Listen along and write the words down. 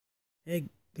Hey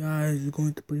guys, we're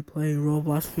going to be playing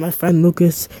Roblox with my friend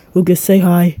Lucas. Lucas, say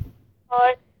hi.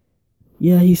 Hi.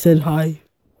 Yeah, he said hi.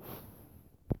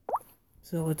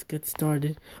 So let's get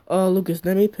started. Lucas,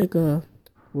 let me pick a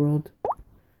world.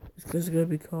 It's gonna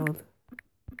be called.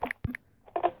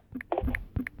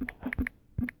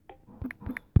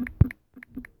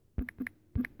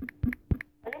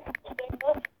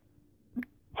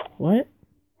 What?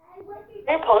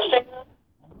 Are you posting this?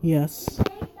 Yes.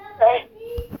 Okay.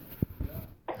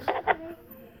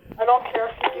 I don't care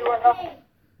if you do or not.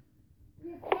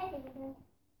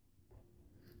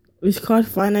 It's called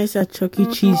Five Nights at Chuck E.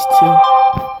 Cheese too.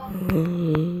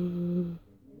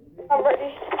 I'm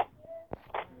ready.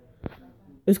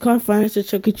 It's called Five Nights at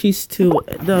Chuck E. Cheese too.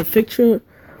 The picture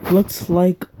looks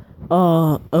like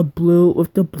a blue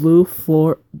with the blue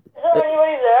floor. Is there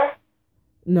anybody there?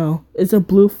 No, it's a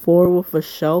blue floor with a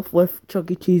shelf with Chuck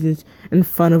E. Cheese's in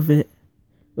front of it.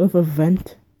 With a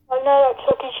vent. I'm not at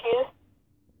Chuck E. Cheese.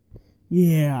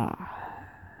 Yeah.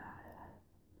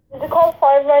 Is it called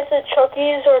Five Nights at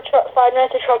Chucky's or Five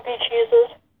Nights at Chuck E.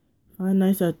 Cheese's? Five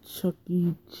Nights at Chuck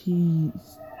E.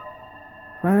 Cheese.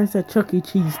 Five Nights at Chuck E.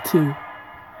 Cheese too.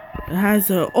 It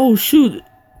has a... Oh shoot!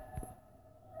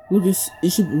 Lucas, you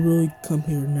should really come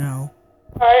here now.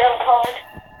 Alright, I'm coming.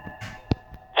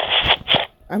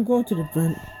 I'm going to the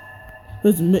vent.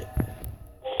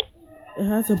 It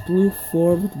has a blue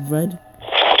floor with red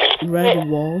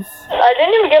walls. I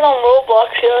didn't even get on Roblox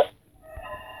yet.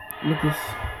 Lucas,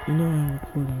 you know I'm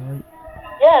recording, right?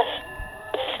 Yes.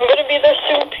 I'm gonna be there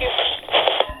soon, people.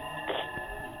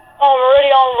 Oh, I'm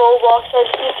already on Roblox. I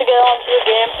just need to get onto the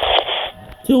game.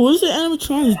 Dude, what is the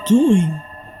animatronics doing?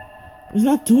 It's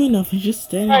not doing nothing, it's just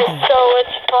standing Alright, there. so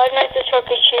it's Five Nights at Chuck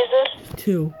E. Cheese's.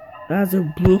 Two. It has a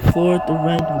blue floor with the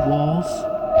red walls.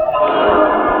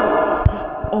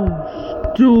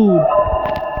 Oh, dude.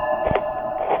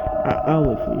 I'll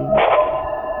wait for you.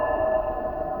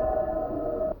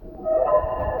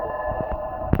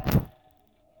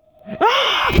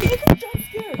 Ah! I got jump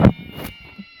scared.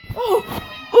 Oh,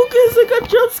 Lucas, I got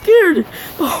jump scared.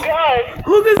 Oh, God.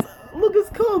 Lucas,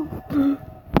 come.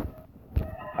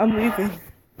 I'm leaving.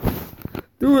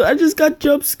 Dude, I just got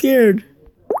jump scared.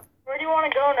 Where do you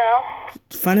want to go now?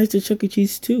 Find out to Chuck E.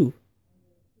 Cheese too.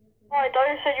 Oh, I thought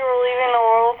you said you were leaving the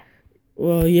world.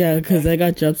 Well, yeah, because I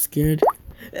got jump scared.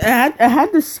 I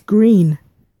had the screen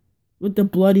with the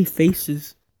bloody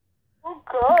faces. Oh,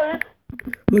 God.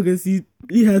 Lucas, you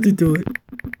had to do it.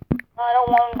 I don't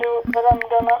want to do it, but I'm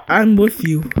gonna. I'm with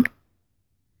you.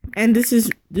 And this is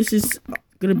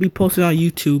gonna be posted on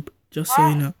YouTube, just so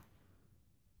you know.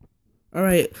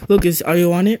 Alright, Lucas, are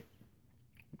you on it?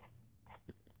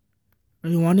 Are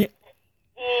you on it?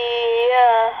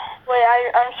 Yeah. Wait,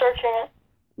 I'm searching it.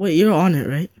 Wait, you're on it,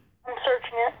 right? I'm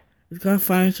searching it. It's got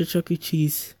Find to Chuck E.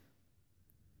 Cheese.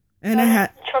 And I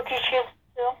had Chuck E. Cheese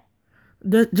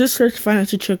too. just search Find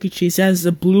to Chuck E. Cheese. It has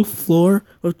a blue floor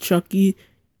with Chuck E.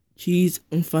 Cheese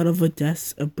in front of a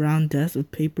desk, a brown desk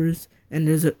with papers, and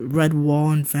there's a red wall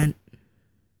and vent.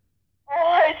 Oh,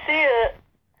 I see it.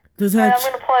 Does Alright, that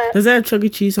I'm gonna play it. does that have Chuck E.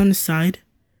 Cheese on the side?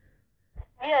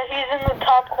 Yeah, he's in the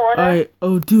top corner. Alright,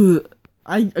 oh dude,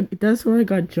 I that's where I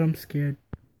got jump scared.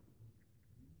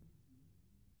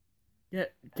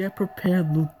 Get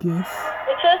prepared, Lucas.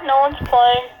 It says no one's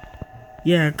playing.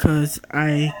 Yeah, cause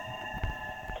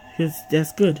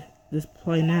that's good. Just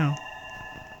play now.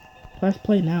 Let's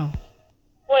play now.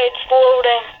 Wait, it's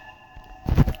loading.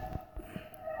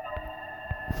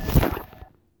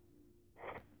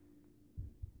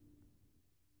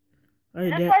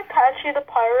 Alright, Is it by Patchy the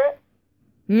Pirate?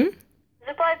 Is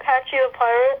it by Patchy the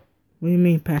Pirate? What do you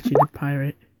mean, Patchy the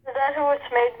Pirate? Is that who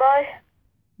it's made by?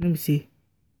 Let me see.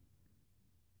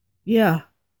 Yeah.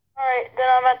 Alright, then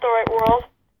I'm at the right world.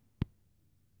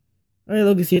 Alright,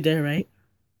 Lucas, you're there, right?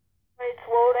 Wait, it's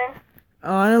loading.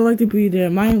 Oh, I don't like to be there.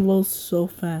 Mine loads so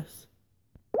fast.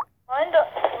 Mine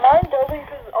doesn't,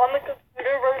 because on the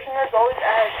computer version there's always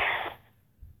ads.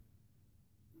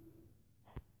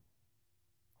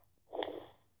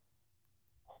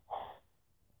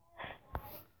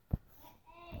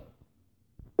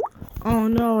 Oh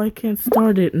no, I can't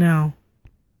start it now.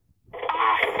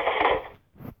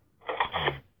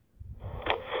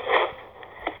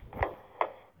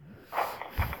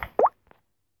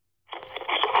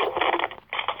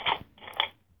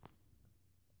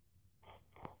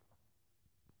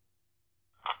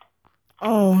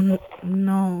 Oh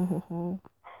no.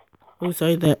 Looks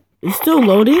like that. It's still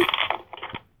loading?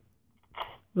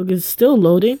 Look, it's still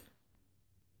loading.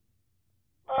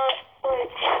 Wait.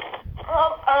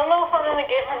 I don't know if I'm in the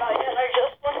game or not yet. I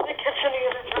just went to the kitchen to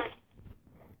get a drink.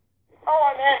 Oh,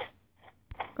 I'm in.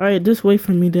 Alright, just wait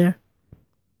for me there.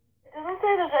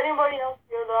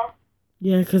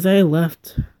 Yeah, because I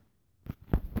left.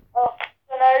 Oh,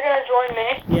 so now you're gonna join me.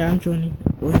 Yeah, I'm joining.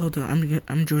 Wait, hold on.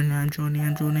 I'm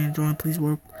joining. Please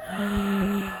work.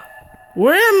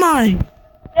 Where am I?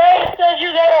 Yeah, it says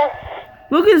you're there.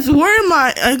 Lucas, where am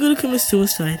I? I'm gonna commit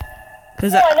suicide.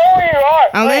 Cause Oh, I know where you are.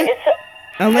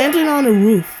 I landed on the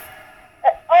roof.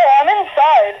 Oh, I'm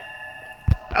inside.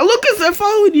 Lucas, I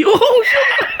followed you. Oh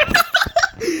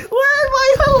shit! Where am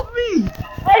I? Help me!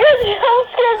 I got jump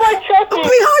scared by Chucky.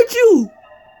 Behind you!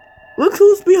 Look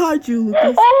who's behind you,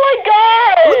 Lucas. Oh my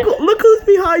god! Look who's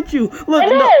behind you. Look, I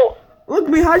know. no, look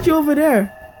behind you over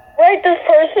there. Wait, this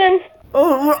person?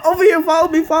 Oh, over here. Follow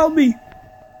me.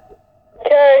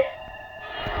 Okay.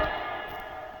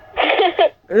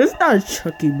 It's not a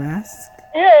Chucky mask.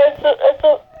 Yeah, it's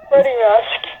a Freddy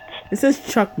mask. It says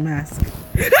Chuck mask.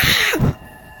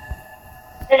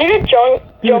 Did you get jump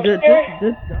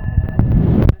scared?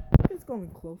 It's going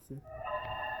closer.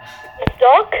 It's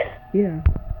duck? Yeah.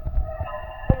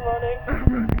 I'm running.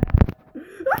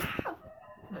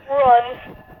 Run.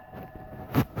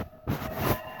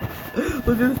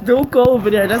 Lucas, don't go over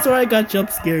there. That's where I got jump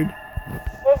scared.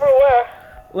 Over where?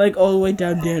 Like all the way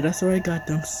down there. That's where I got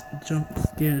jump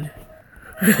scared.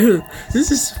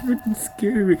 This is freaking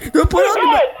scary. No, put on the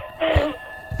mask.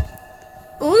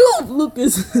 Oh no,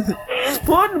 Lucas.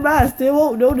 Put on the mask. They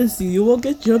won't notice you. You won't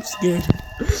get jump scared.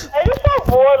 I just saw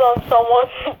blood on someone.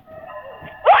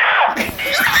 I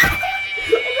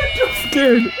got jump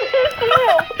scared.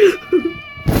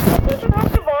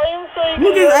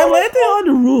 Lucas, I landed on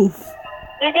the roof.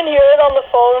 You can hear it on the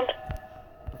phone.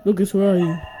 Lucas, where are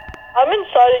you? I'm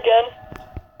inside again.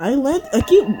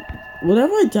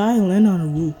 Whenever I die, I land on a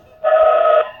roof.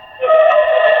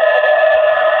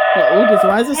 But Lucas,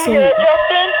 why is it so... You hear it,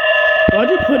 Justin? Why'd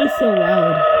you put it so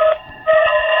loud?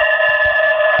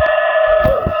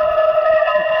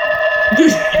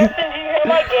 Justin, do you hear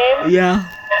my game? Yeah.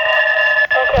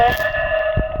 Okay.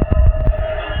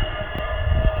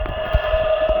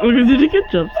 Lucas, did you get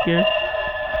jump scared?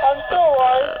 I'm still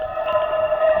alive.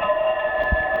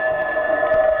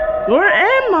 Where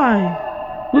am I?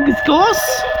 Lucas,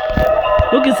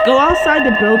 go outside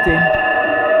the building.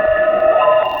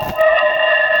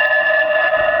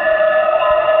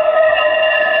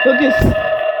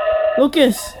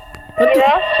 Lucas,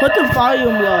 put the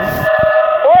volume low.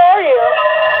 Where are you?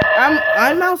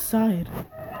 I'm outside.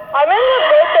 I'm in the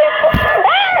birthday.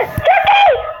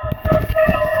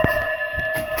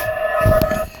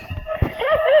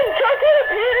 Chucky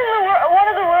appeared in one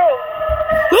of the rooms.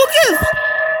 Lucas!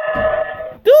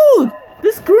 Dude,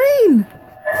 the screen!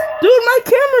 Dude, my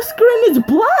camera screen is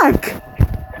black!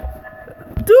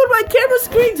 Dude, my camera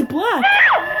screen's black!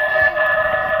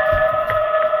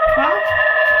 Huh?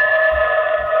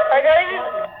 I gotta use...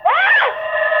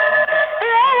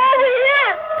 They're all over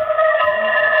here!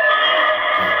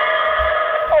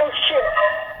 Oh shit.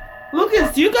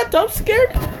 Lucas, you got jump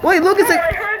scared? Wait, Lucas, I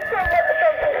heard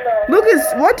something though. Lucas,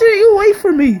 why didn't you wait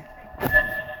for me?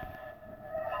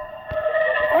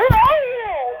 Where are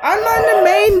you?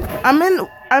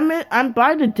 I'm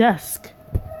by the desk.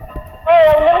 Alright,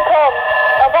 I'm gonna come.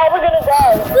 I'm probably gonna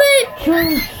die. Wait!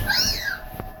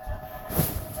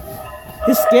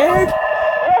 You scared?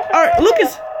 Alright,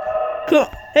 Lucas! Come.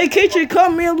 Hey, KJ,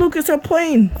 come. Me and Lucas are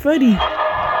playing Freddy.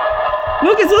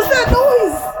 Lucas, what's that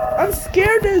noise? I'm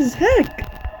scared as heck.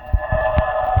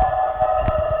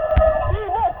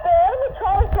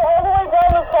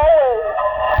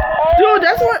 Dude,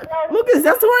 that's what. Lucas,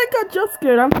 that's where I got jump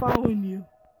scared. I'm following you.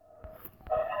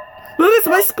 Lucas,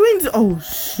 my screen's. Oh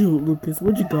shoot, Lucas,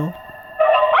 where'd you go?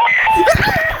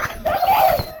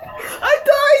 I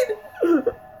died.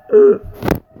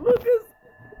 Lucas,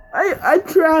 I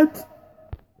trapped.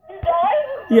 You died?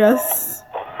 Yes.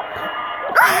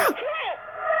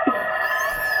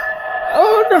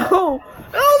 Oh no!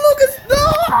 Oh Lucas, no!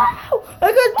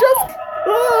 I got jump.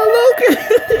 Oh Lucas,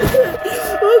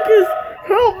 Lucas.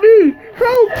 Help me!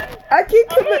 Help! I can't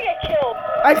commit.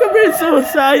 I committed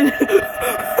suicide.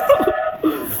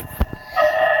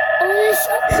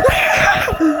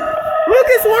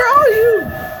 Lucas, where are you?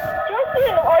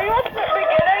 Justin, are you at the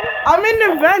beginning? I'm in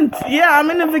the vent. Yeah, I'm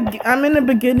in the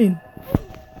beginning.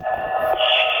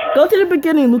 Go to the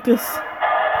beginning, Lucas.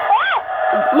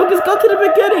 Lucas, go to the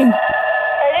beginning. I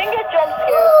didn't get jump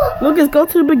scared. Lucas, go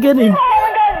to the beginning. I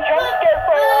haven't gotten jump scared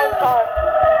for a long time.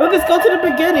 Lucas, go to the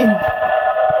beginning.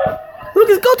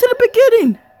 Lucas, go to the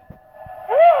beginning.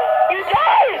 You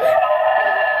died!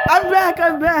 I'm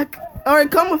back. Alright,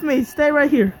 come with me. Stay right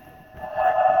here.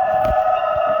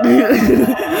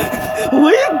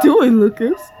 What are you doing,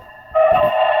 Lucas?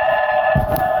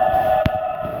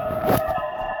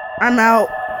 I'm out.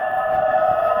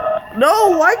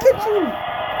 No, why can't you?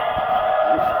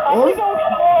 I'm gonna go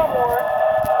explore more.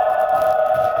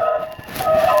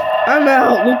 I'm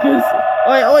out, Lucas.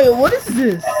 Wait, what is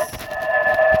this?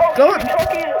 Oh, Go-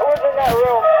 Chucky's was in that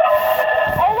room.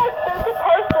 Oh look, there's a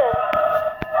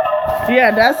person. Yeah,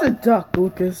 that's a duck,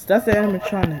 Lucas. That's an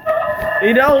animatronic.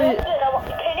 You know?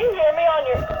 Can you hear me on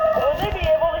your... Would they be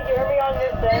able to hear me on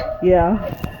your thing? Yeah.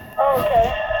 Oh, okay.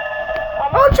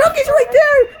 Oh, Chucky's right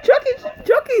there!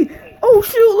 Chucky! Oh,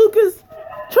 shoot, Lucas!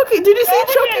 Chucky, did you see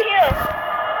Nobody Chucky? in here.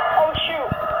 Oh shoot,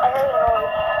 I heard a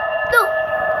noise.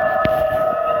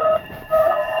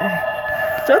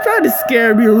 Stop trying to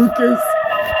scare me, Lucas.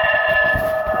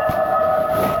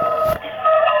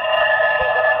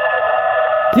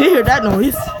 Did you hear that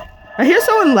noise? I hear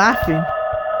someone laughing.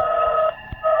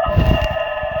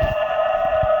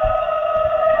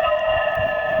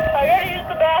 I gotta use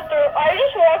the bathroom. I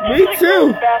just walked Me into the too.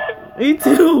 girls' bathroom. Me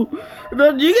too. No,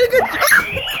 you get a good.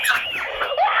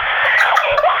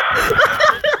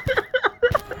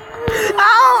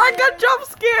 Ow! I got jump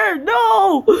scared.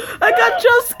 No, I got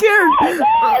jump scared.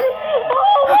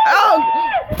 Ow!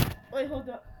 Wait, hold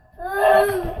up.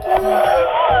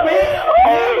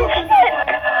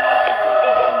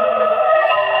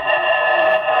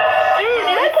 Dude,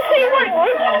 you have to see what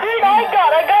screen I got.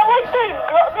 I got like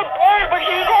the bird, but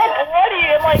she's all bloody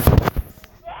and like.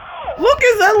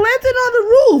 Lucas, I landed on the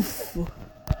roof.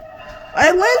 I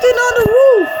landed on the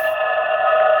roof.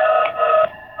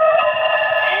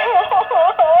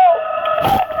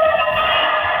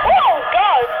 Oh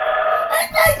God!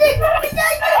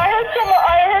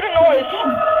 I heard a noise.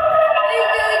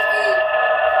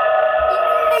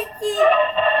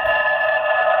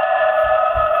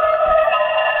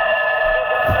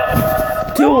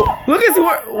 Dude, Lucas,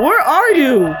 where are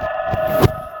you?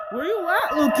 Where you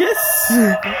at, Lucas?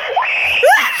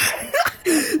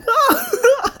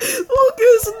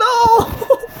 Lucas, no!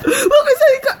 Lucas,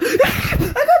 I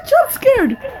got jump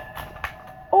scared.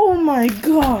 Oh my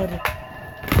God!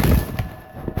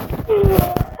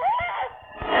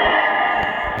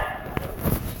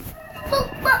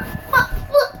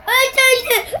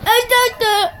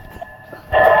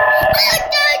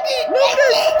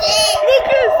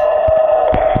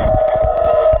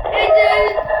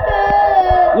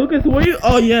 Lucas, where you?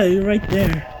 Oh yeah, you're right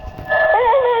there.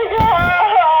 Oh my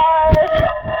God!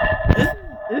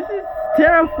 This is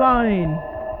terrifying.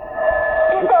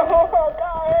 Oh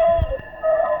God!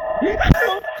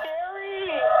 So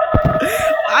scary.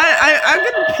 I'm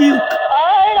gonna puke.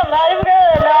 Alright, I'm not even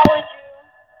gonna acknowledge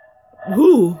you.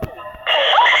 Who?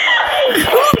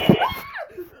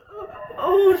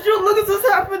 Oh shoot! Look at what's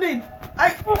happening.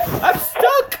 I'm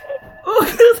stuck.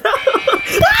 Lucas,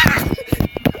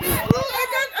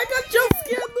 I got jump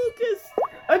scared, Lucas.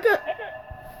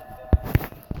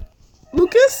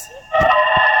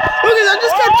 Lucas, I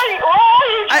just got.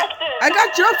 I got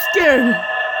jump scared.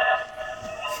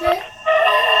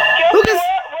 Lucas,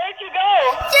 Where'd you go?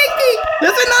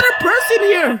 there's another person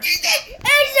here.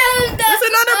 There's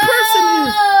another person here.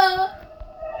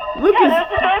 Yeah, Lucas, there's a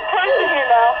third person here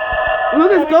now.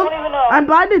 Lucas, We go. don't even know. I'm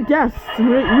by the desk.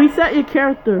 Reset your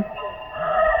character.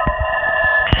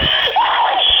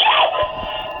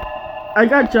 I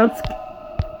got jump scared.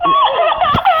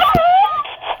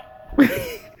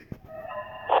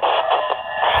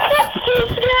 That's too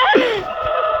scary.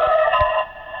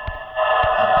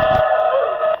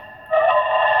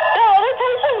 The other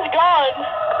person's gone.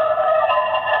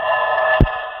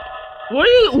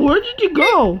 Where did you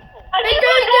go? I think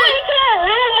we're going to that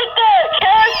room with the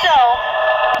carousel.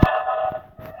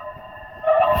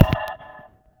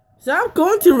 Stop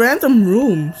going to random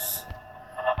rooms.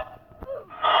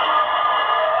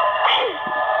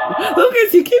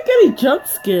 Lucas, you keep getting jump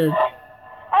scared.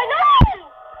 I know!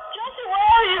 Jesse, where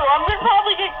are you? I'm gonna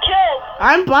probably get killed.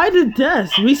 I'm by the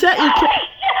desk. Reset your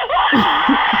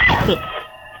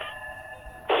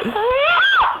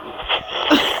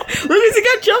Lucas, you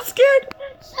got jump scared?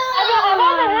 I'm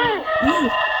on the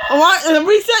roof.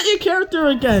 Reset your character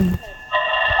again.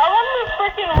 I'm on the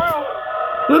freaking roof.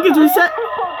 Lucas, reset.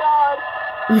 Oh God.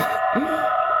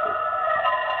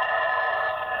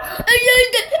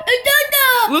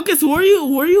 Lucas, where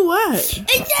you at?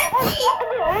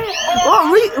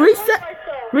 Oh,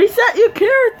 reset your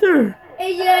character.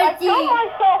 I killed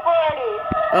myself already.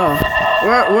 Oh,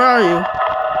 where are you?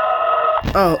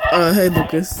 Oh, hey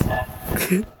Lucas.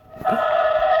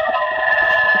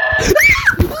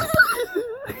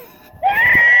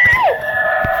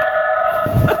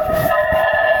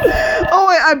 Oh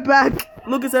wait, I'm back.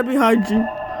 Lucas, I'm behind you.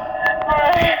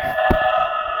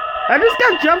 I just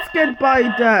got jump scared by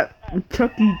that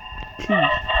Chuck E. Cheese.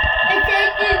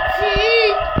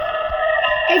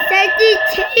 It's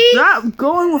Stop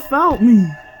going without me.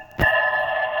 Come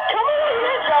on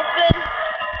here, Justin.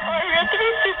 Alright, you have to be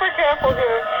super careful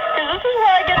here. Because this is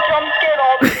where I get jump scared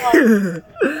all the time.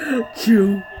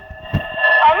 True.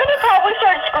 I'm gonna probably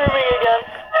start screaming again.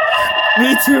 Me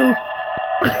too.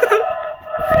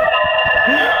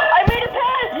 I made a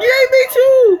pass! Yay, me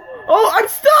too. Oh, I'm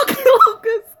stuck,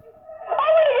 Lucas.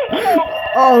 I'm gonna get killed!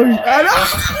 Oh, no!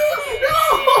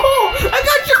 I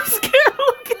got jump scared,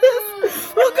 Lucas.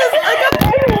 Lucas, I got. I'm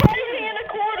hiding in a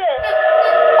corner.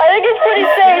 I think it's pretty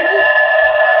safe.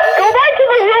 Go back to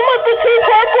the room with the two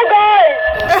purple guys.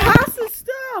 It has to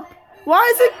stop. Why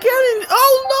is it getting?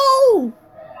 Oh no!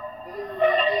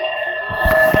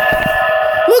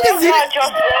 Lucas,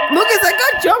 Lucas, I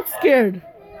got jump scared.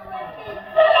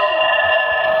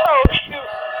 Oh shoot.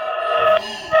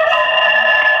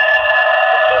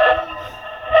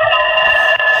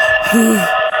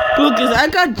 Lucas, I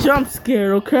got jump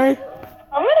scared. Okay.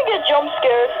 I'm gonna get jump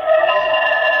scared.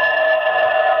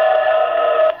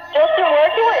 Justin, where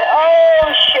can we?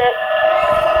 Oh shit.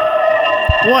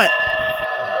 What?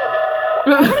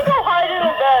 I'm gonna go hide in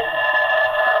the bed.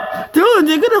 Dude,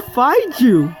 they're gonna find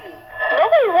you. No,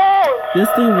 they won't. Yes,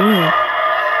 they will.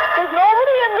 There's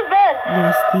nobody in the bed.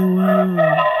 Yes, they will.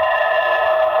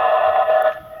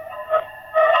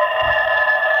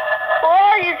 Where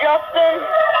are you, Justin?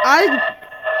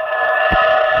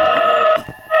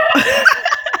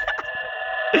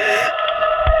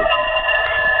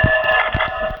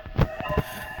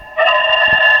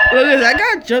 Lucas, I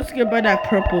got jump scared by that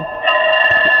purple.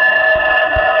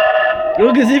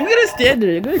 Lucas, if you're gonna stand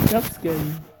there, you're gonna jump scare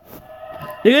me.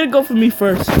 You're gonna go for me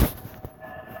first. What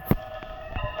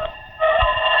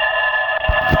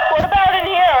about in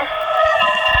here?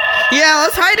 Yeah,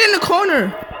 let's hide in the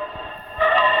corner.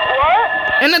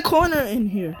 What? In the corner in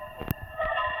here.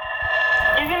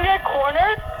 You can get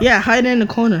cornered? Yeah, hide in the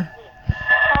corner.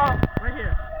 Huh. Right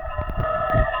here.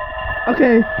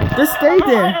 Okay, just stay I'm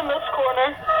gonna there. hide in this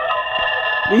corner.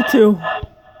 Me too.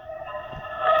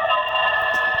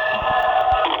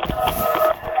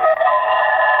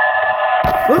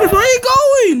 Lucas, where are you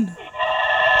going?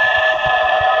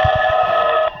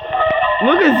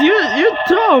 Lucas, you're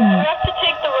dumb. We have to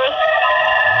take the risk.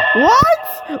 What?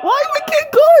 Why we keep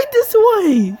going this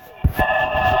way?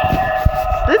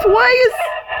 This way is.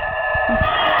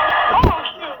 Oh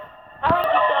shoot. I heard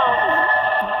the sound.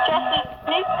 Justin,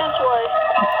 sneak this way.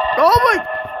 Oh my.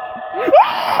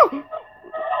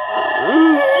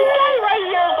 This guy right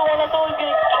here is the one that's always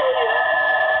gonna kill you.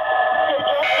 Okay,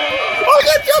 Justin. Oh, I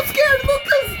got jump scared,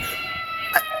 Lucas.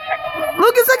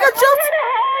 Lucas, I got jump.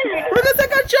 Lucas, I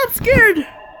got jump scared.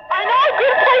 I know a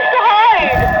good place to hide.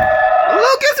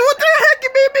 Lucas, what the heck?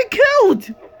 You made me killed.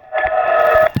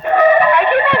 I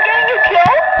keep on getting you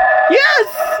killed? Yes.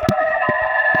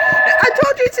 I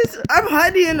told you since I'm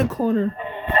hiding in the corner.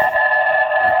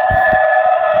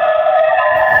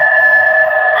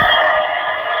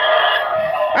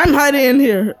 I'm hiding in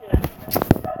here.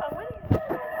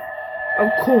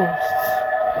 Of course.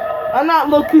 I'm not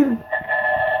looking.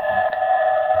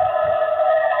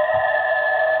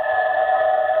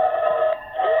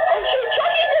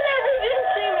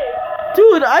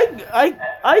 Dude,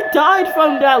 I died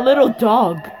from that little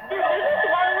dog. Dude, this is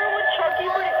my room with Chucky,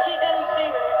 but he didn't see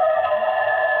me.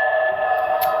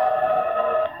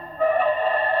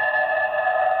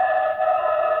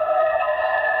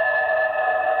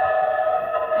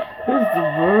 Here's the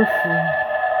version.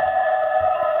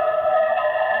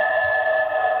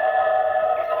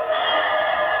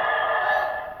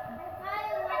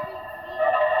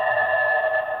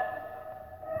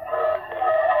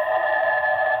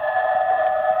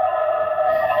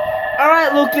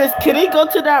 Alright, Lucas, can he go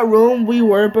to that room we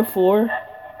were before?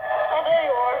 Oh, there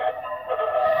you are.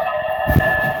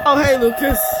 Oh, hey,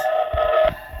 Lucas.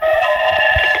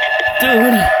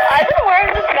 Dude. I've been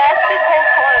wearing this mask this whole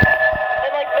time. And,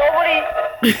 like, nobody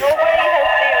has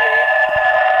seen me.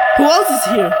 Who else is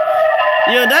here?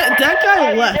 Yo, that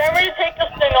guy left. Dare me to take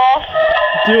this thing off?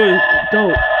 Dude,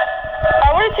 don't.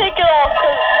 I'm gonna take it off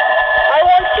because I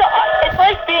want to. It's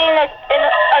like being in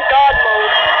a god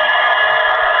mode.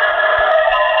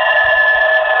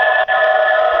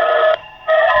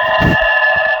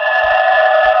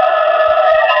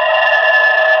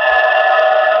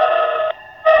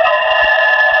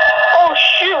 Oh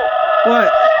shoot! What?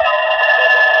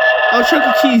 Oh, Chuck E.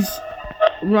 Cheese.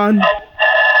 Run.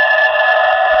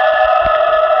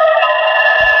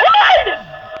 What?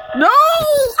 No!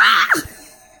 Ah!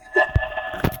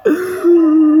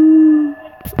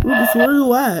 Lucas, where are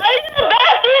you at? I'm in the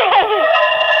bathroom.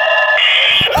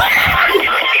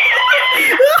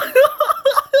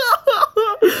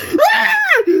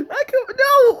 I can't,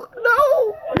 no!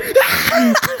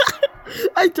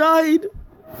 hide.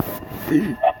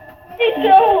 Me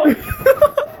too.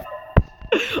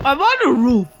 I'm on the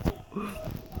roof.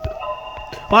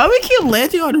 Why do we keep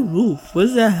landing on the roof? What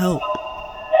does that help?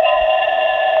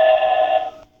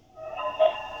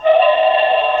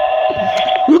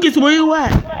 Lucas, where you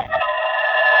at? I'm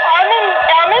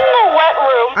in the wet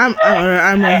room. I'm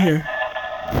right here.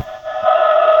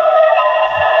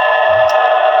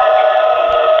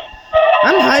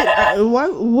 I'm hide.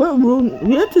 What room?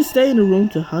 We have to stay in the room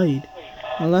to hide,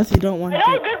 unless you don't want I to.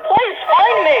 know a good place.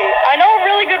 Find me. I know a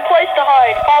really good place to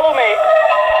hide. Follow me.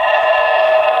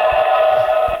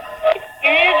 You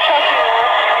need Chucky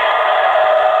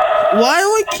now. Why do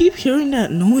I keep hearing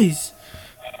that noise?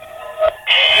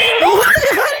 How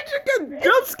did you get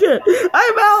jump scared?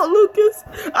 I'm out, Lucas.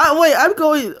 Wait, I'm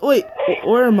going. Wait,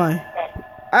 where am I?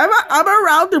 I'm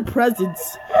around the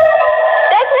presents.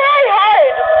 That's where I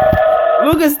hide.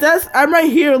 Lucas, I'm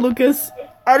right here, Lucas.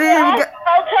 I didn't even get.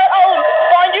 I'll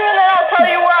find you and then I'll tell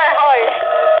you where I hide.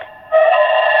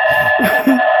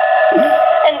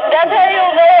 And that's how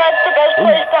you'll know that's the best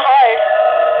place to hide.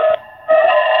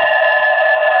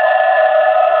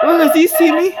 Lucas, do you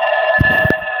see me?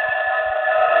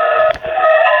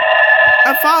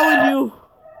 I'm following you.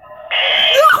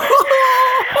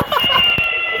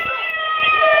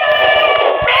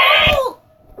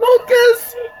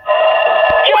 Lucas!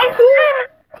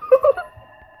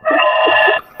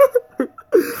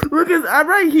 Lucas, I'm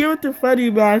right here with the funny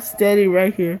man standing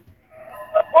right here.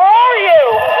 Where are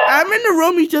you? I'm in the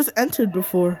room you just entered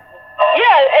before.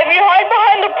 Yeah, if you hide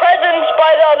behind the presents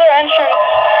by the other entrance,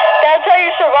 that's how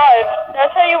you survive.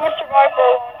 That's how you would survive for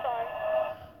a long time.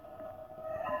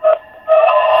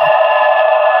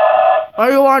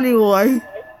 Are you on your way?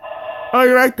 Oh,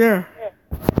 you're right there.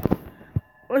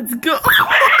 Let's go.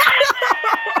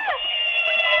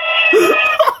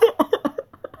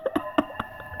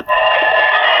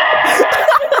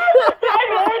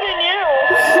 More than you.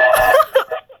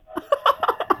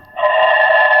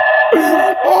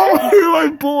 Oh, you're my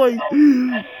boy.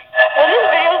 When this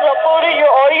video's uploaded, your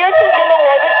audience is gonna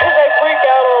love it because I freak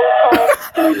out all the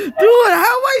time. Dude,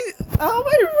 how am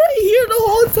I right here the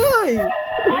whole time?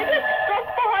 I get stuck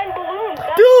behind balloons.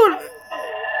 Dude.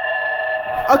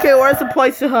 Okay, where's the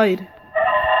place to hide?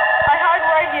 I hide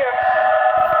right here.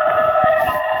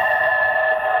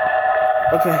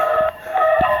 Okay.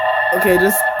 Okay,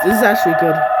 this is actually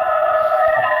good.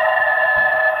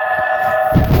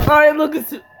 Alright, look,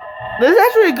 this is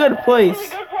actually a good place.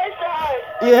 It's a good place to hide.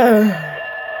 Yeah.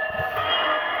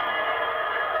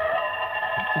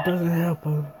 It doesn't help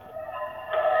him.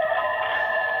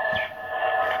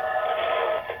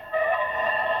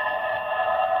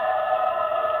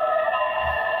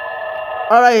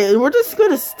 Alright, we're just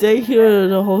gonna stay here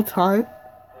the whole time.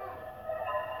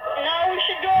 No, we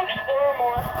should go explore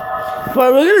more.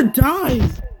 But we're gonna die.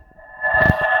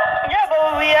 Yeah,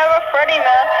 but we have a Freddy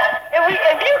map. If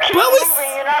you keep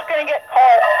moving, you're not gonna get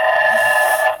caught.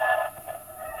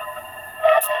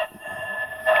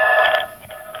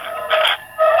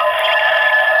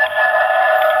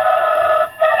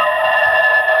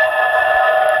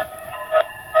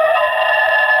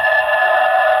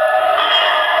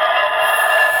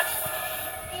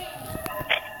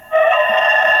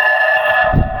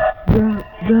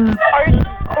 Are you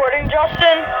still recording,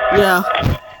 Justin? Yeah.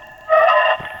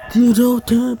 Dude,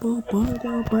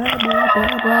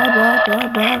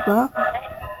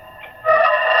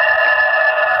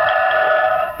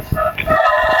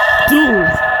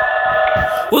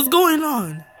 what's going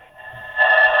on?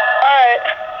 Alright.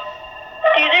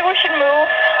 Do you think we should move?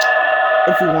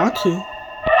 If you want to.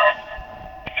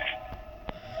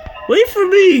 Wait for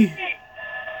me.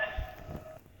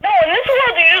 No, in this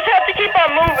world you just have to keep on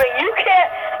moving.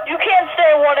 You can't stay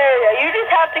in one area. You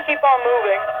just have to keep on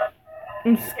moving.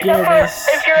 I'm Except scared. for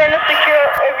if you're in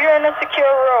a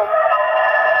secure room.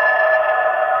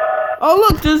 Oh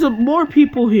look, there's more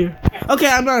people here. Okay,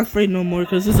 I'm not afraid no more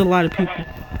because there's a lot of people.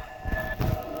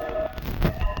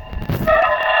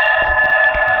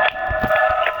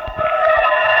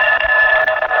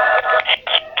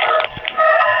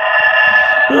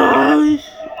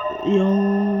 Yo,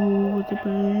 what's the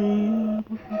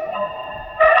babe?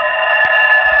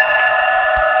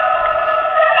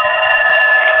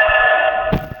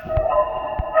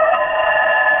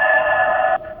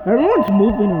 Everyone's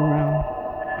moving around.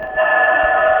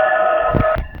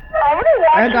 I'm gonna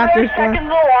watch I got their this one.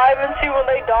 seconds alive and see when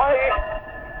they die.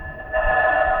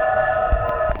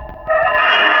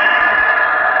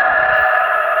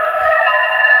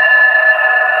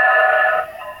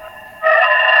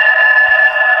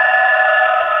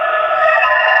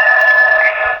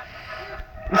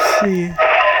 Let's see.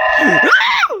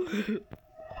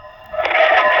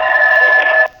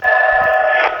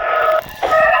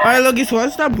 Alright, Lucas,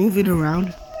 wanna start moving around?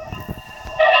 You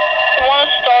wanna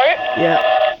start? Yeah.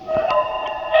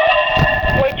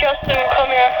 Wait, Justin, come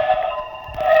here.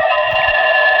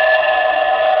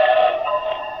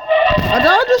 I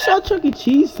thought I just saw Chuck E.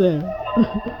 Cheese there.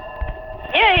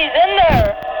 Yeah, he's in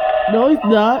there. No, he's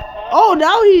not. Oh,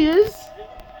 now he is.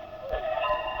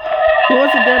 He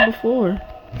wasn't there before.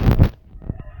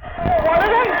 One of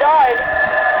them died.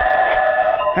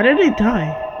 How did he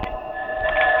die?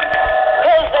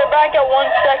 Because they're back at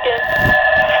 1 second.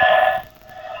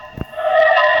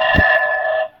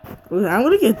 I'm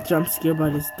gonna get jump scared by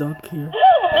this duck here. This is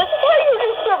how you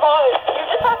can survive. You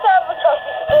just have to have a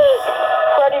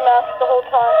Freddy mask the whole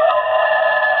time.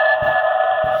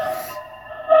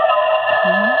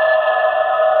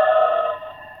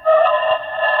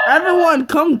 Everyone,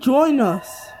 come join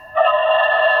us.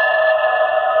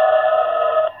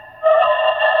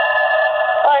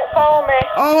 Alright, follow me.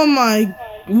 Oh my,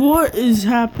 what is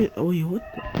happening? Oh, wait, what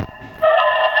the?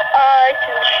 I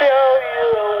can show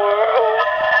you the world.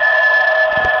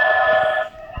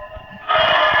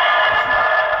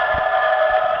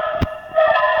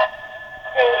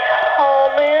 Hey,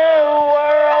 home in the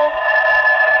world.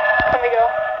 Let me go.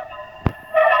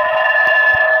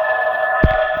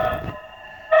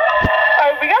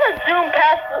 Alright, we gotta zoom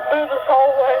past through this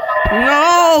hallway.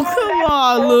 No, come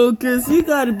on, Lucas. You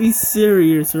gotta be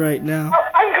serious right now.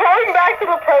 I'm going back to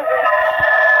the present.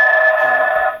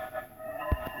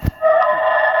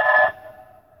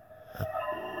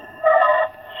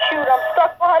 Shoot, I'm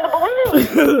stuck behind the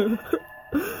balloon.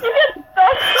 You get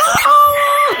stuck.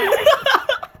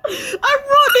 I'm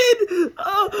running.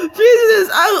 Oh, Jesus.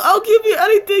 I'll give you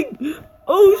anything.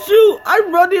 Oh, shoot.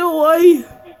 I'm running away.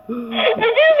 If you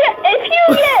get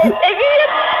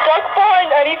stuck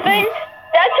behind anything,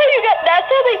 that's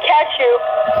how they catch you.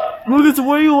 Lucas,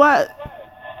 where you at?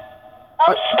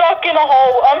 I'm stuck in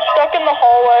the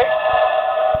hallway.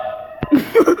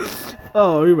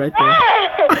 Oh, you're right there.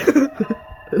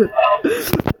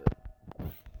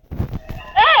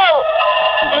 Ow!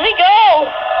 Let me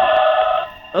go.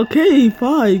 Okay,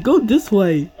 fine. Go this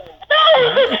way. No!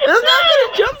 That's not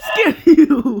gonna jump scare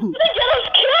you. They get us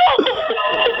killed.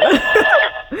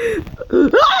 You're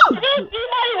gonna do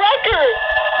my record,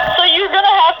 so you're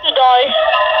gonna have to die.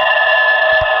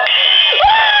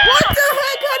 What the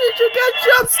heck? How did you get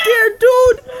jump scared,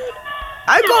 dude?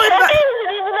 I'm going That back.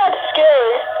 isn't even that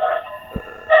scary.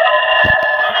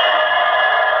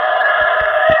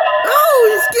 Oh,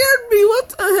 you scared me. What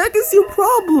the heck is your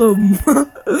problem?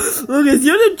 Lucas,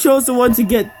 you're the chosen one to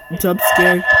get jump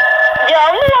scared. Yeah,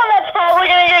 I'm the one that's probably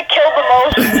gonna get killed the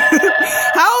most.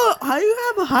 How you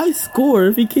have a high score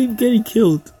if you keep getting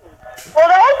killed? Well,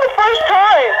 that was the first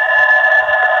time.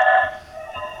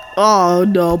 Oh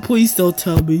no, please don't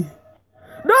tell me.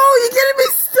 No, you're getting me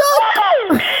stuck!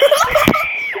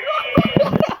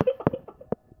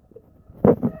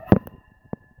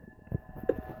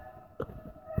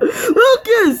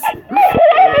 Lucas!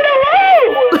 Leave it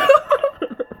alone!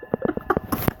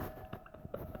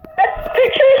 That's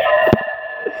pictures.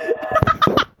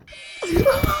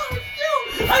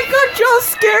 I got jump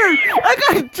scared! I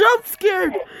got jump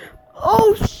scared!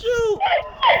 Oh shoot!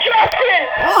 Justin!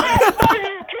 Are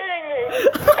you kidding me?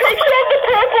 The picture of the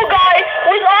purple guy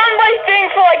was on my thing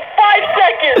for like 5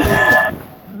 seconds.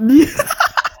 And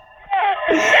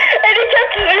he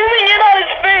kept zooming in on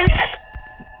his face.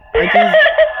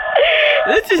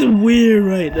 This is weird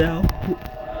right now.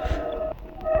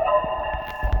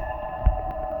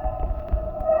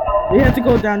 We have to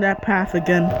go down that path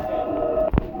again.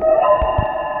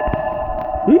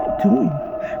 What are you doing?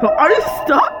 Are you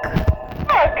stuck?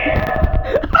 Fuck.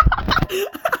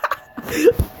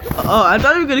 Oh, I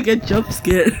thought you were gonna get jump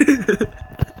scared.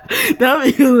 That'd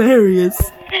be hilarious.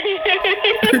 Yeah,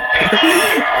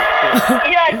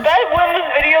 I bet when this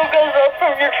video goes up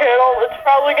from your channel, it's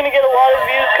probably gonna get a lot of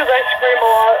views because I scream a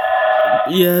lot.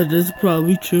 Yeah, that's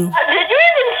probably true. Did you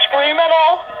even scream at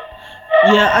all?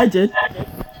 Yeah, I did.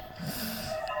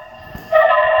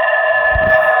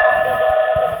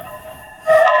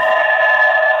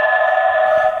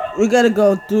 We gotta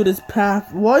go through this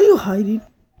path. Why are you hiding?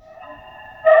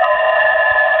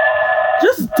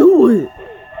 Just do it.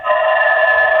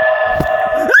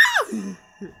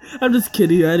 I'm just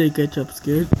kidding. I didn't get jump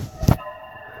scared.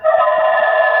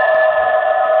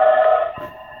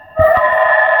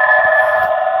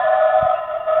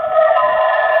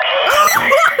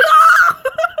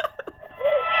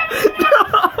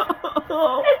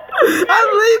 No! I'm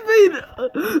leaving.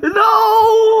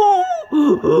 No!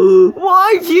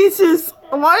 Why, Jesus?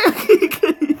 Why are you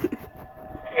getting...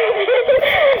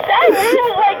 That room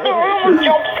was like the room with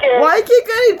jump scares. Why I keep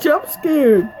getting jump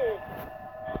scared?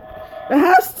 It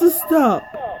has to stop.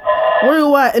 Where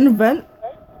you at? In the vent?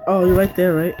 Oh, you're right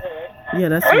there, right? Yeah,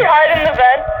 that's Are we it. hiding in the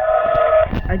vent?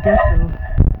 I guess so.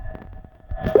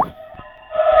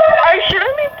 I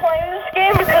shouldn't be playing this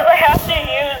game because I have to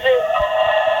use it.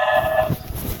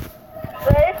 So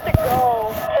I have to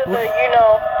go to the,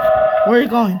 Where are you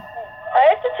going? I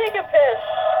have to take a piss,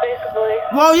 basically.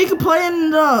 Well, you can play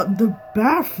in the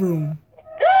bathroom.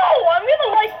 No, I'm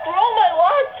gonna like throw my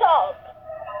laptop.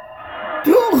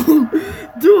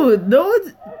 Dude, no.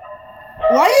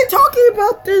 Why are you talking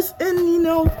about this? And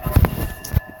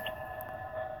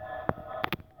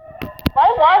My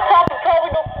laptop will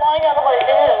probably go flying out of my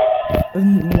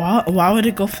hand. why would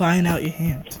it go flying out your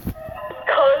hands? Because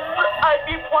I'd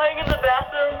be playing in the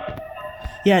bathroom.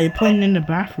 Yeah, you're playing in the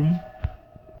bathroom.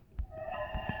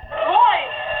 Why?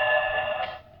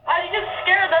 I get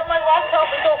scared that my laptop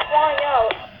would go flying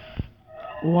out.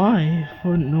 Why?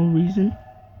 For no reason?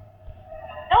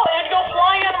 No, it would go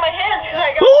flying out of my hands because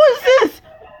I got... Who is this?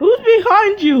 Who's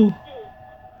behind you?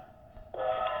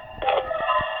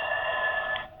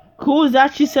 Cool is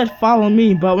actually said follow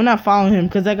me, but we're not following him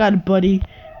because I got a buddy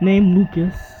named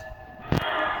Lucas.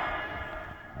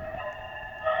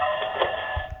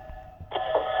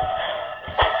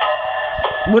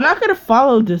 We're not gonna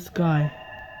follow this guy.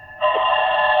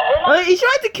 He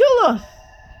tried to kill us.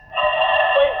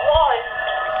 Wait, why?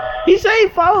 He said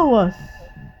he'd follow us.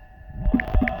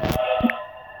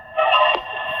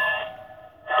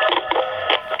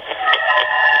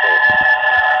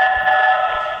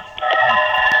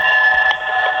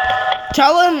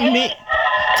 Tell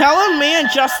him me and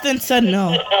Justin said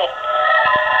no.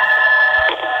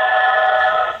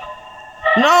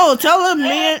 No, tell him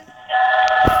me and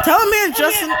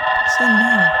Justin said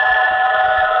no.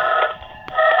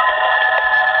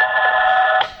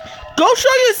 Go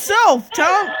show yourself.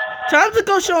 Tell him to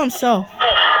go show himself.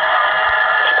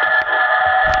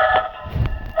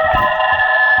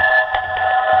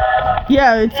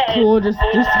 Yeah, it's cool. Just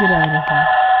get out of here.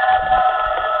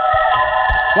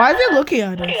 Why is he looking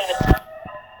at us?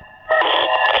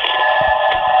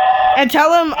 And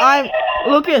tell him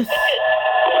Lucas.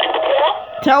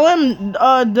 Tell him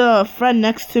the friend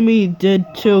next to me did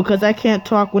too, cause I can't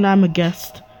talk when I'm a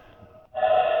guest.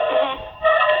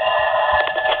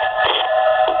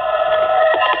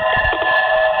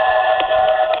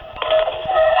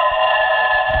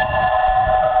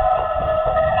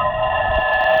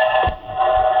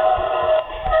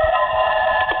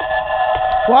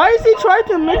 Why is he trying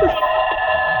to make us?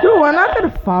 Dude, we're not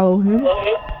gonna follow him.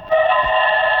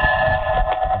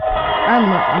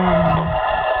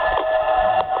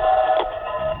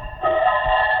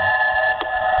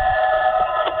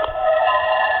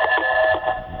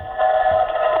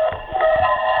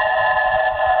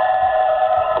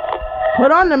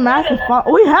 Put on the mask and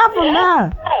follow. We have a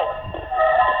mask.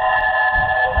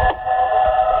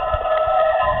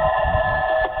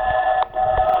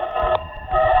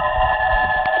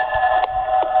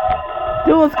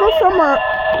 Dude, let's go somewhere.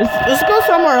 Let's go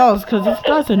somewhere else, cause this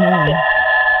guy's annoying.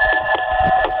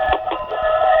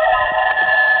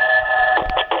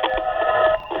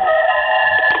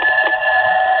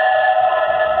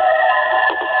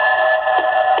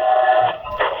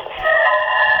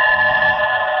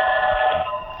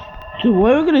 Dude,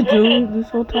 what are we gonna do this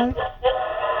whole time?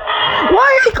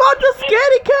 Why he called the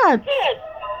scaredy cat?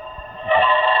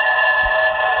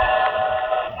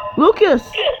 Lucas.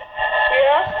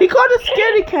 Yeah? He called us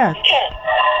scaredy cats.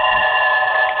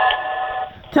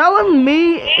 Tell him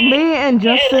me and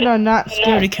Justin are not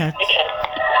scaredy cats.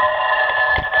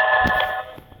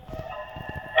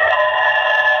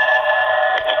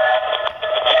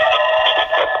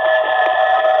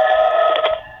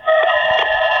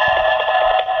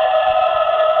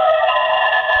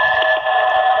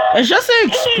 It's just an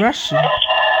expression.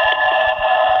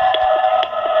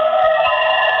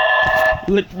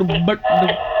 Lick the butt.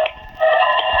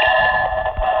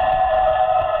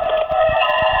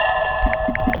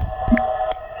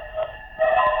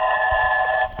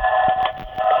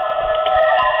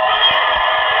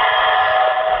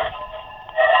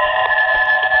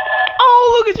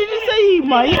 Oh, look at you just say he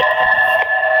might.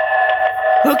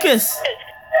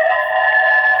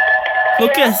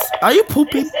 Lucas, are you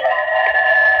pooping?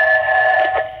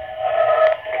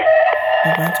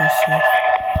 The vents are safe.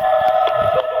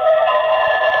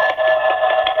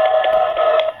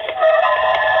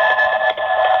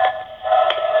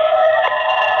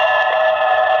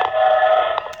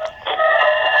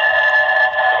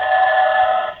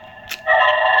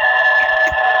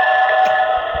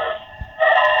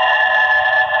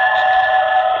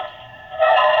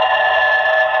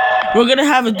 We're gonna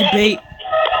have a debate.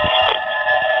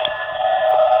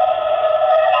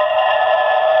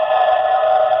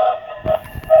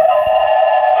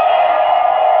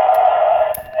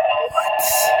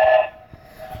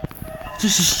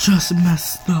 This is just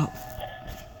messed up.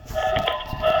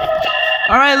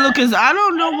 Alright, Lucas, I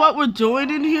don't know what we're doing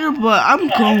in here, but I'm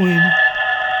going.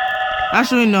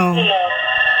 Actually, no.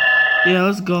 Yeah,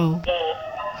 let's go.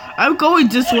 I'm going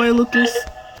this way, Lucas.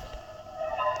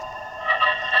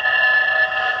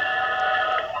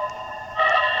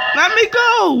 Let me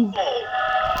go!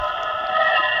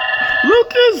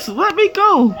 Lucas, let me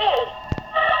go!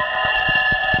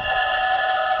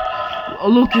 Oh,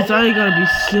 Lucas, I ain't gotta be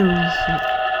serious.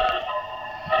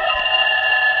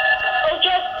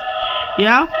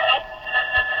 Yeah?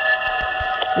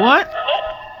 What?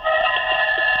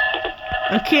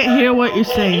 I can't hear what you're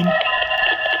saying. I'm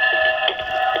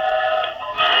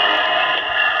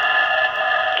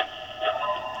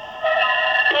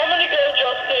gonna go,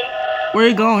 Justin. Where are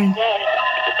you going?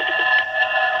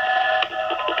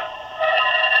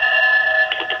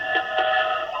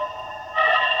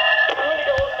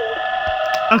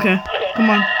 Okay, come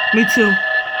on. Me too.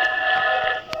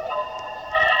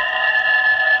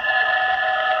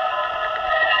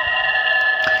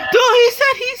 Dude, he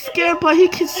said he's scared, but he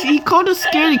called us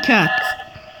scaredy cats.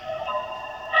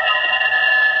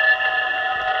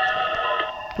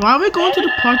 Why are we going to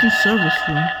the party service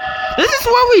room? This is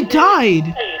where we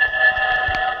died.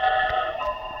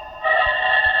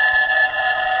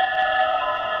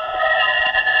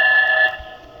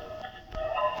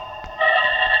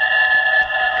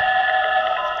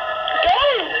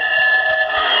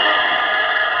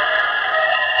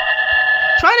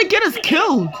 Trying to get us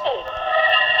killed.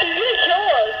 He's gonna kill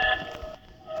us.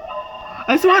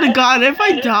 I swear to God, if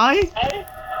I die,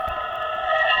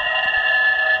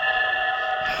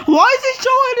 why is it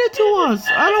showing it to us?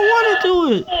 I don't want to do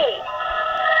it.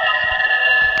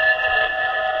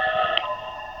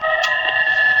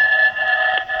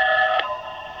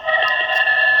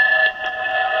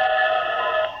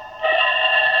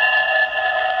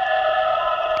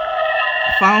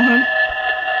 Found him.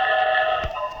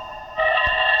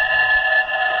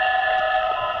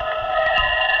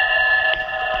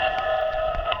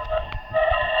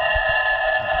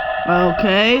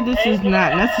 Okay, this is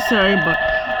not necessary, but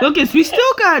Lucas, we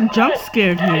still got jump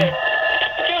scared here. Dude,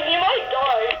 he might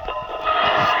die.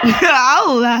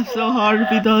 I'll laugh so hard if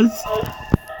he does.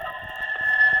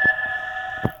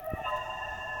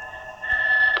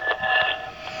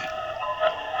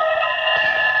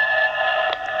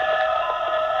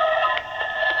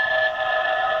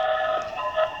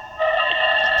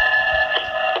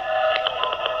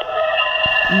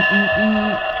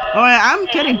 Alright, I'm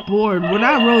getting bored. We're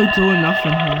not really doing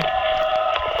nothing here.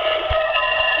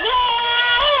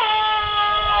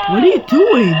 What are you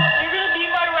doing? You're gonna beat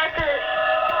my record.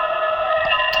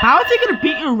 How is he gonna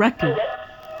beat your record?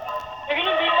 You're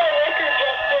gonna beat my record,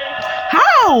 Justin.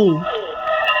 How?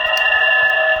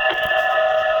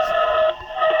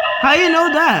 How you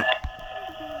know that?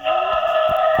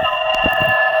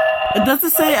 It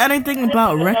doesn't say anything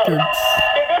about records.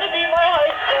 You're gonna beat my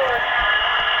high score.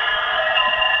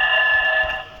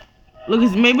 Look,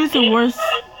 maybe it's the worst.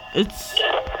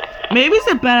 Maybe it's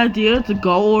a bad idea to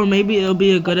go, or maybe it'll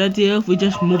be a good idea if we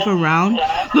just move around.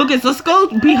 Lucas, let's go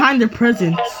behind the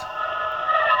presents.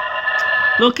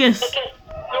 Lucas,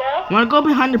 Yeah? wanna go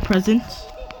behind the presents?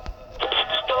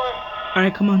 Sure.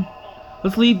 Alright, come on.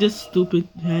 Let's leave this stupid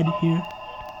head here.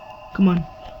 Come on.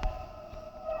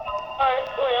 Alright,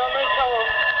 wait, I'm gonna tell him.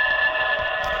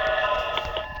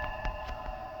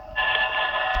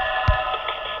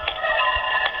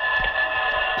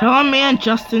 Tell him me and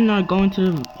Justin are going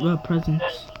to the presents.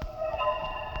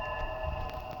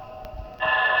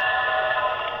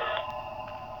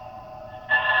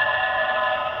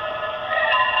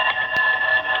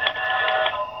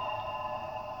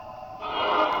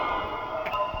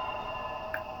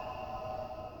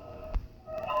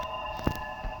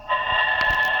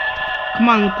 Come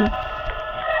on, Luca.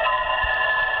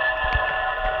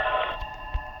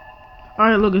 All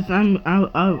right, Lucas.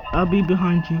 I'll be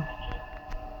behind you.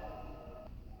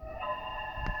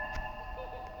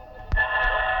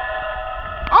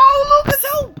 Oh, Lucas,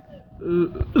 help!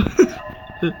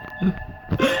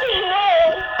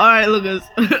 All right, Lucas.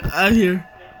 I'm here.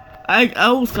 I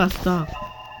almost got stopped.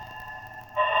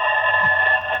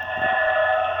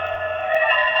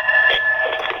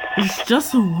 It's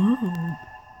just a world.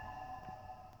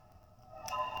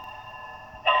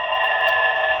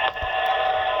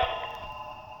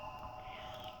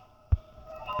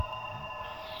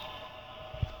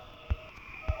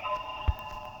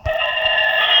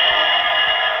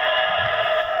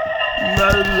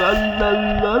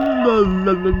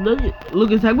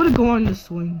 Lucas, I'm gonna go on the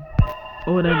swing.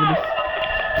 Or whatever this.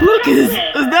 Lucas,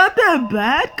 is that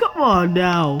bad? Come on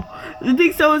now. You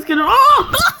think someone's gonna.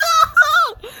 Oh!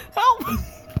 Help me!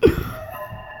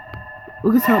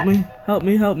 Lucas, help me. Help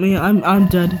me, help me. I'm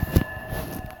dead.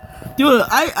 Dude,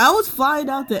 I was flying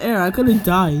out the air. I could have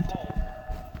died.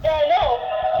 Yeah, I know.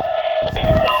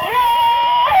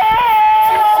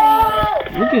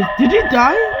 Lucas, did you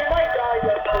die? We might die,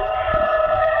 yes.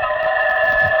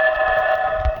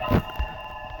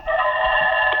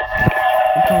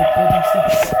 Okay, go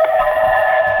downstairs.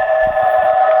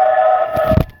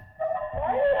 Why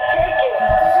are you shaking?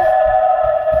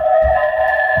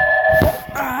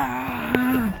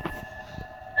 Ah.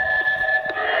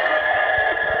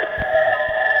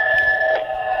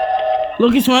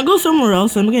 Lucas, when I go somewhere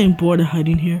else, I'm getting bored of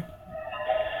hiding here.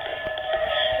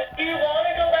 Do you want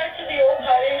to go back to the old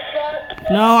hiding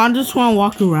spot? No, I just want to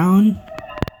walk around.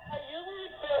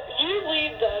 You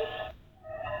leave then.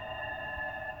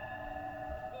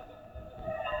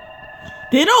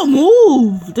 They don't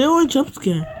move. They don't jump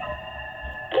scare.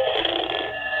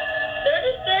 They're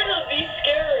just there to be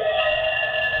scary.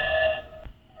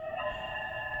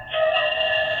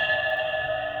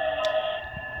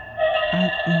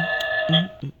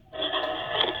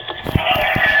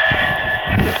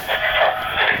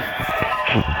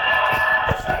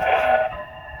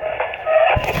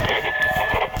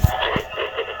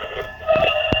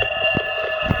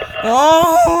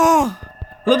 Oh,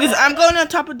 Lucas, I'm going on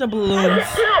top of the balloons.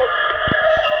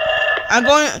 I'm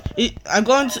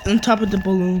going on top of the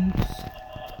balloons.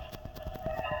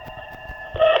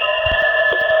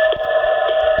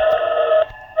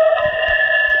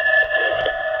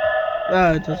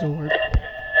 Ah, it doesn't work.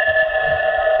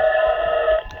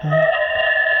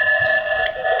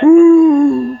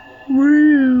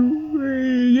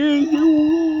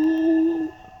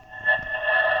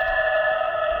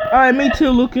 Alright, me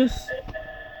too, Lucas.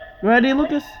 Ready,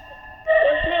 Lucas? Wish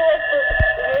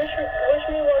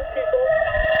me luck, people.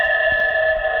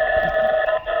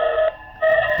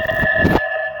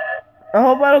 I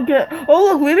hope I don't get. Oh,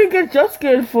 look, we didn't get jump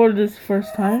scared for this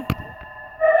first time.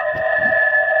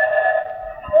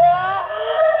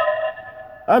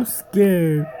 I'm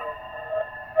scared.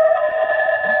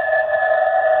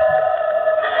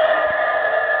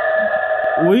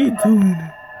 What are you doing?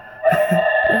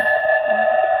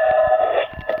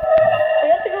 We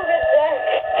have to go get Zach.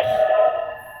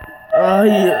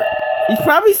 Yeah. He's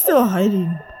probably still hiding.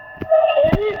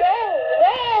 Where did he go?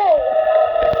 No!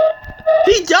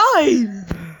 He died!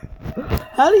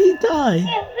 How did he die?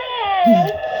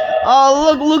 Oh,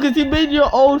 look, Lucas, you made your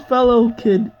old fellow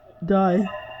kid die.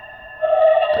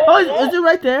 Oh, is it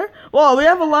right there? Whoa, we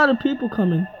have a lot of people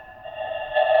coming. We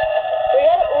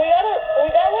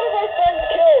got one of our friends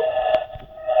killed.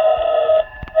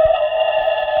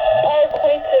 Our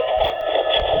acquaintance.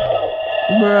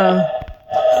 Bruh.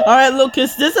 Alright,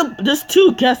 Lucas, there's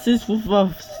two guesses with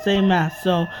the same mask,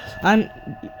 so I know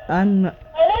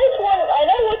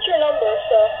what's your number,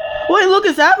 so. Wait,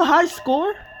 Lucas, I have a high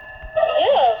score?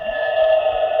 Yeah.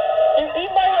 You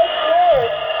beat my high score.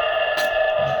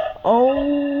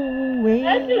 Oh, wait.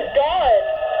 That's just God.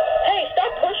 Hey,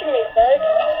 stop pushing me, Feg.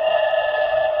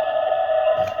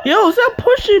 Yo, stop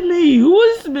pushing me. Who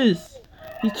is this?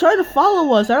 He's trying to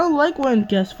follow us. I don't like when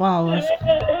guests follow us. Whose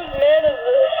man is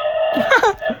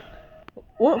this?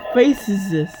 What face is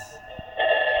this?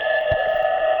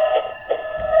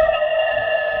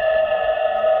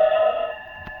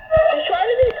 He's trying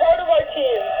to be part of our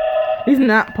team. He's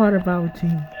not part of our team.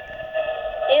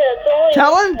 Yeah, it's only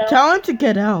Tell him to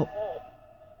get out.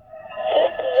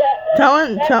 Tell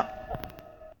him. Zach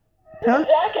is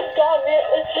gone, man.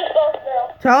 It's just us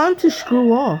now. Tell him to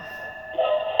screw off.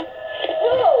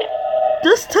 No!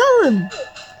 Just tell him.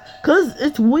 Cause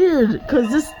it's weird.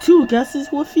 Cause there's two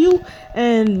guesses with you,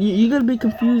 and you're gonna be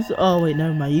confused. Oh wait,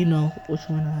 never mind. You know which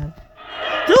one I have.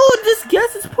 Dude, this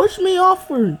guess is pushing me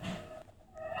offward.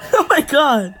 Oh my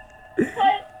god. Try to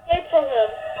escape from him.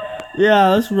 Yeah,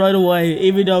 let's run away.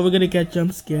 Even though we're gonna get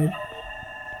jump scared.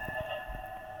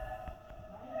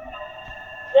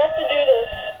 We have to do this.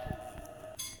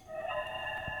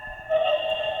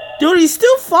 Dude, he's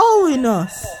still following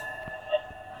us.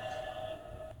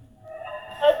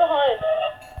 Hide behind.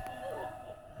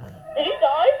 Did he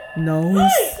die? No,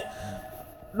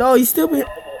 Wait! he's still be.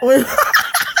 Wait. We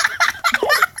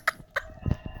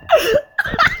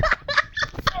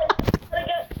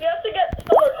have to get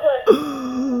somewhere quick.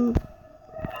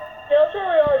 That's where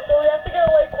we are, so we have to get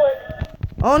away quick.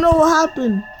 Oh no, what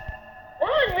happened?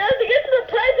 Run! We have to get to the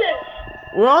presents!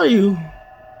 Where are you?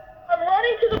 I'm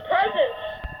running to the presents.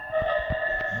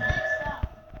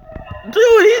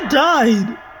 Dude, he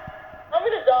died. I'm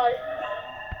gonna die.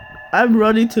 I'm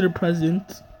running to the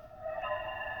present.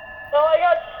 No, I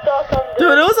got stuck. I'm dead.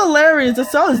 Dude, it was hilarious. I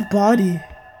saw his body.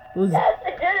 It was. Yes, I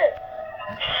did it.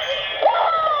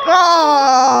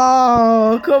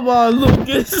 Oh, come on,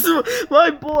 Lucas.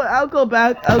 My boy, I'll go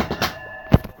back.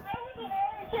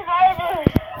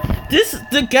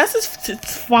 The guest is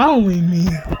following me.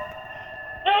 No,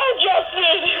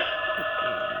 Justin.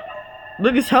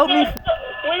 Lucas, help me.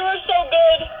 We were so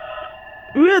good.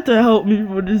 You have to help me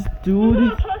for this dude. We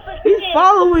were a perfect He's team.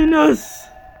 following us.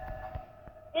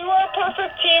 We were a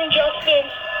perfect team, Justin.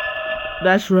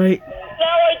 That's right.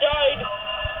 Now I died.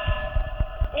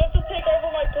 You have to take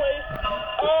over my place.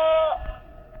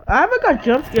 I haven't got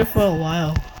jump scared for a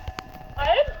while.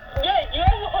 Yeah, you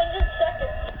have 100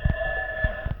 seconds.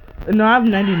 No, I have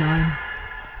 99.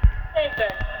 Same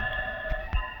thing.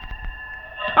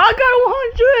 I got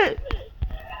 100.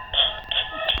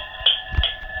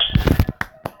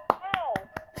 Ow.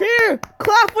 Here,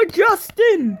 clap for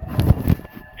Justin.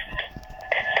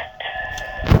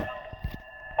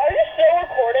 Are you still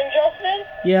recording, Justin?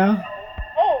 Yeah.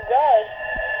 Oh, God.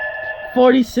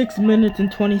 46 minutes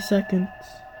and 20 seconds.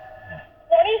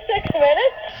 26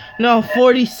 minutes? No,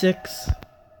 46.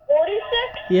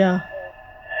 46? Yeah.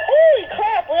 Holy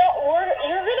crap,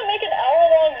 you're gonna make an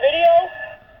hour-long video?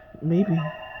 Maybe.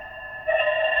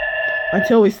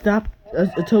 Until we stop.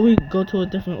 Until we go to a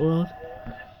different world.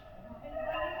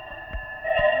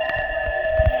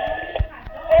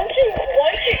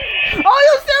 Are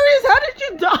you serious? How did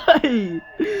you die?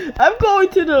 I'm going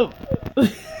to the...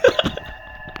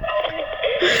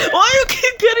 Why you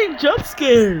keep getting jump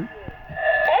scared?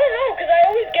 I don't know, because I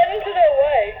always get into their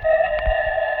way.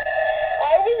 I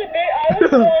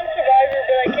was a long survivor,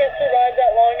 but I can't survive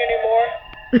that long anymore.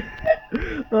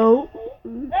 Oh.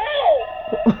 No!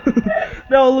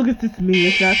 No, look at this me.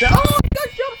 It's not that. Oh, I got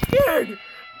jump scared.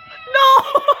 No.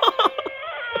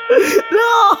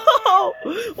 No.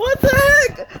 What the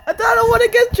heck? I thought I want to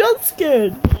get jump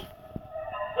scared.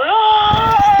 No!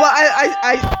 But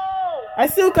I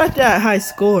still got that high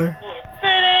score.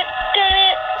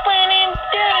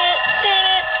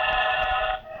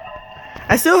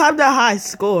 I still have that high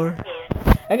score.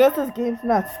 I guess this game's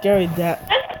not scary that.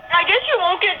 I guess you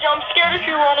won't get jump scared if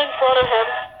you run in front of him.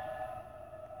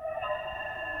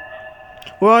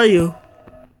 Where are you?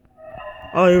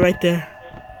 Oh, you're right there.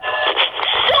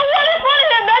 Don't run in front of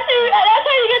him. That's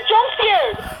how you get jump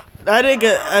scared. I didn't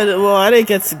get. Dude, oh, I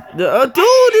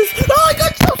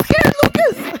got jump scared,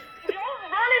 Lucas. Don't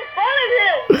run in front of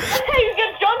him. That's how you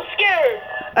get jump scared.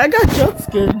 I got jump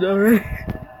scared already.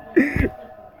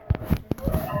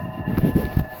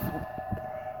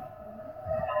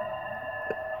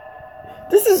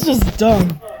 This is just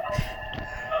dumb.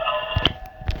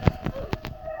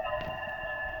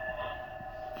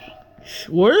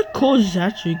 Where did Cole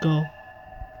Zachary go?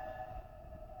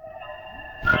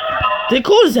 Did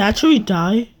Cole Zachary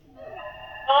die?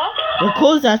 Huh? Did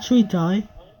Cole Zachary die?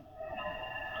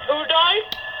 Who died?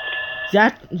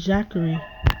 Zachary.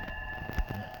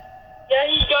 Yeah,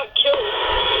 he got killed.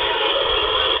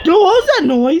 Dude, what was that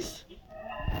noise?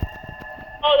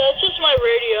 Oh, that's just my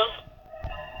radio.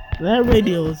 That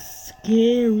radio is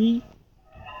scary.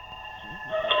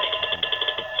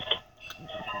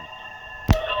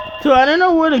 So I don't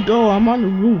know where to go. I'm on the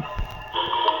roof.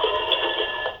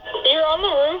 You're on the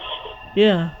roof?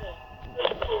 Yeah.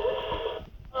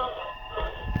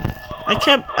 I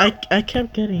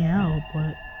kept getting out,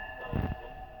 but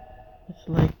it's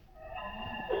like,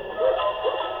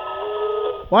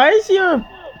 why is your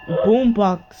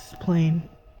boombox playing?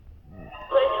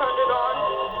 They turned it on.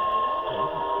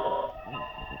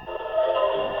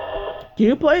 Do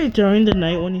you play it during the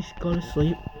night when you go to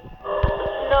sleep?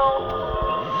 No.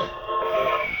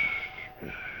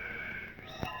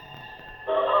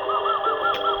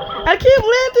 I keep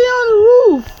landing on the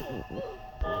roof.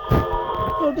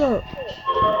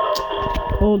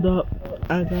 Hold up.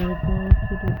 I gotta go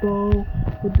to the bowl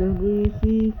with the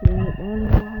greasy flip on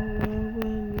the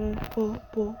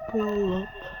pull up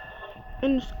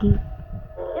and scoot.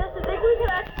 Yes, I think we can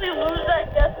actually lose that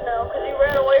guest now because he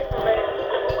ran away from me.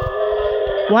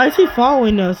 Why is he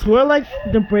following us? We're like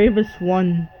the bravest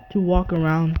one to walk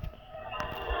around.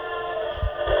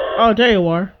 Oh, there you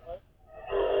are.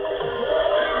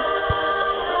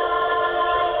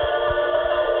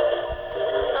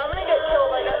 I'm gonna get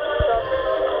killed. I got too stuff.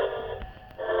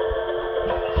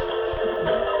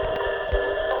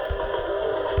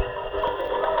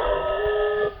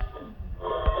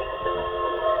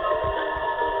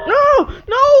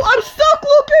 No, I'm stuck,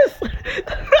 Lucas.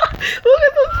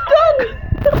 Lucas, I'm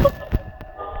stuck.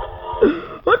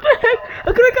 What the heck? I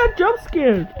could have got jump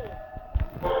scared.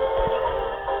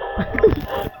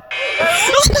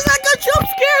 Lucas, I got jump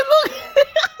scared. Look.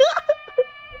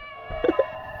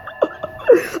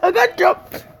 I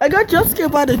got jump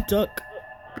scared by the duck.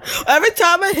 Every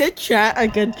time I hit chat, I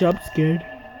get jump scared.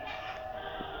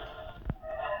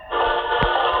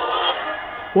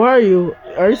 Where are you?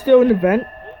 Are you still in the vent?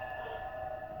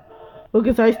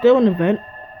 Lucas, are you still in the vent?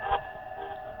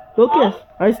 Lucas,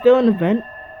 are you still in the vent?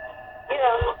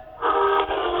 Yeah.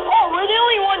 Oh, we're the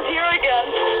only ones here again.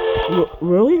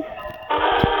 Really?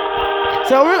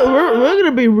 So we're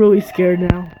gonna be really scared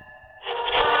now.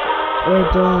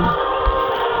 But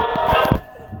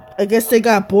I guess they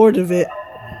got bored of it.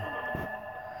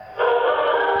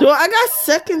 Dude, I got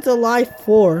second to life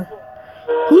 4.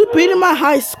 Who's beating my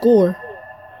high score?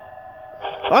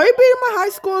 Are you beating my high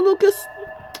score, Lucas?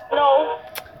 No.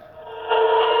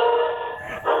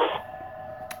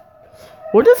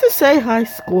 What does it say high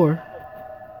score?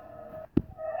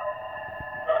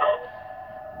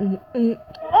 Want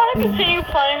to continue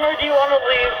playing, or do you want to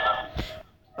leave?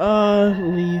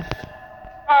 Leave.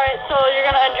 Alright, so you're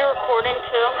gonna end your recording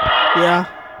too? Yeah.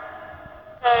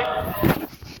 Okay.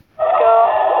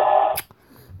 Go.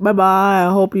 Bye-bye. I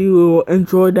hope you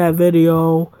enjoyed that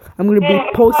video. I'm gonna be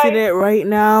posting it right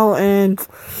now, and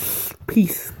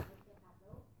peace.